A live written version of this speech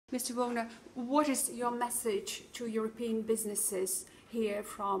Mr. Woerner, what is your message to European businesses here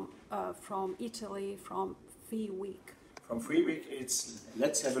from Italy, from FEE Week? From FEE Week, it's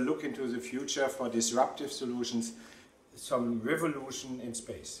let's have a look into the future for disruptive solutions, some revolution in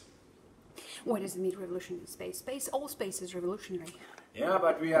space. What does it mean, revolution in space? All space is revolutionary. Yeah,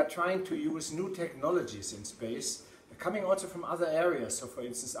 but we are trying to use new technologies in space, coming also from other areas. So, for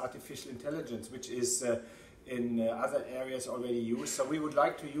instance, artificial intelligence, which is in other areas already used. So we would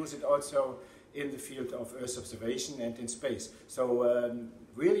like to use it also in the field of Earth observation and in space. So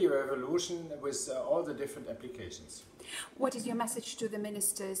really a revolution with all the different applications. What is your message to the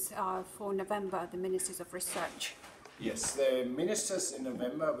ministers for November, the ministers of research? Yes, the ministers in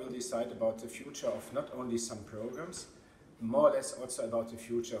November will decide about the future of not only some programs, more or less also about the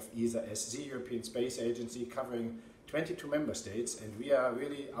future of ESA as the European Space Agency, covering 22 member states. And we are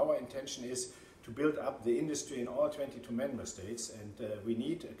really, our intention is to build up the industry in all 22 member states, and we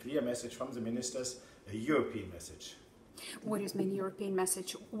need a clear message from the ministers, a European message. What is mean European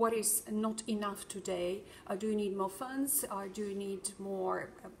message? What is not enough today? Do you need more funds? Do you need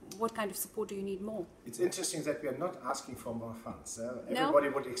more? What kind of support do you need more? It's interesting that we are not asking for more funds. Everybody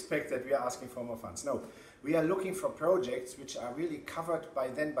would expect that we are asking for more funds. No, we are looking for projects which are really covered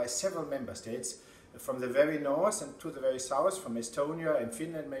by several member states, from the very north and to the very south, from Estonia and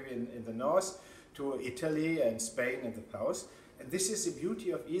Finland maybe in the north, to Italy and Spain in the south. And this is the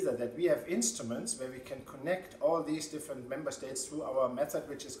beauty of ESA, that we have instruments where we can connect all these different member states through our method,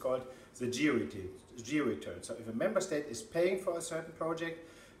 which is called the geo-return. So if a member state is paying for a certain project,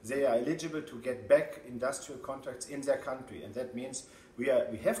 they are eligible to get back industrial contracts in their country. And that means we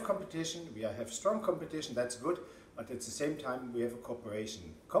have competition, we have strong competition, that's good, but at the same time we have a cooperation.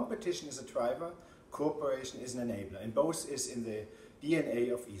 Competition is a driver, cooperation is an enabler, and both is in the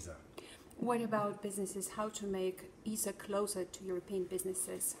DNA of ESA. What about businesses? How to make ESA closer to European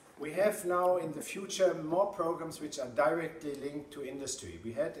businesses? We have now in the future more programs which are directly linked to industry.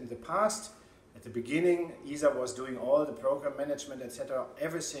 We had in the past, at the beginning, ESA was doing all the program management, etc.,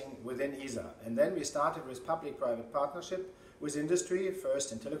 everything within ESA. And then we started with public-private partnership with industry,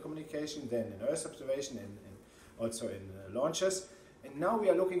 first in telecommunication, then in Earth observation, and also in launches. And now we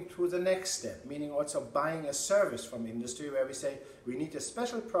are looking to the next step, meaning also buying a service from industry where we say, we need a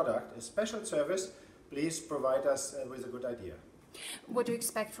special product, a special service, please provide us with a good idea. What do you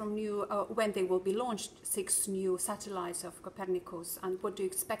expect from when they will be launched, 6 new satellites of Copernicus, and what do you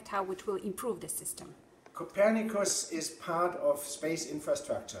expect how it will improve the system? Copernicus is part of space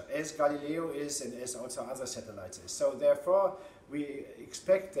infrastructure, as Galileo is and as also other satellites is. So therefore, we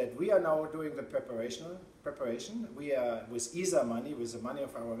expect that we are now doing the preparation. We are, with ESA money, with the money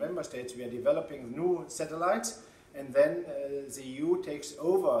of our member states, we are developing new satellites, and then the EU takes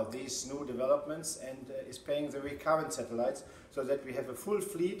over these new developments and is paying the recurrent satellites, so that we have a full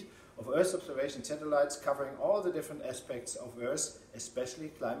fleet of Earth observation satellites covering all the different aspects of Earth, especially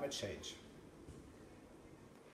climate change.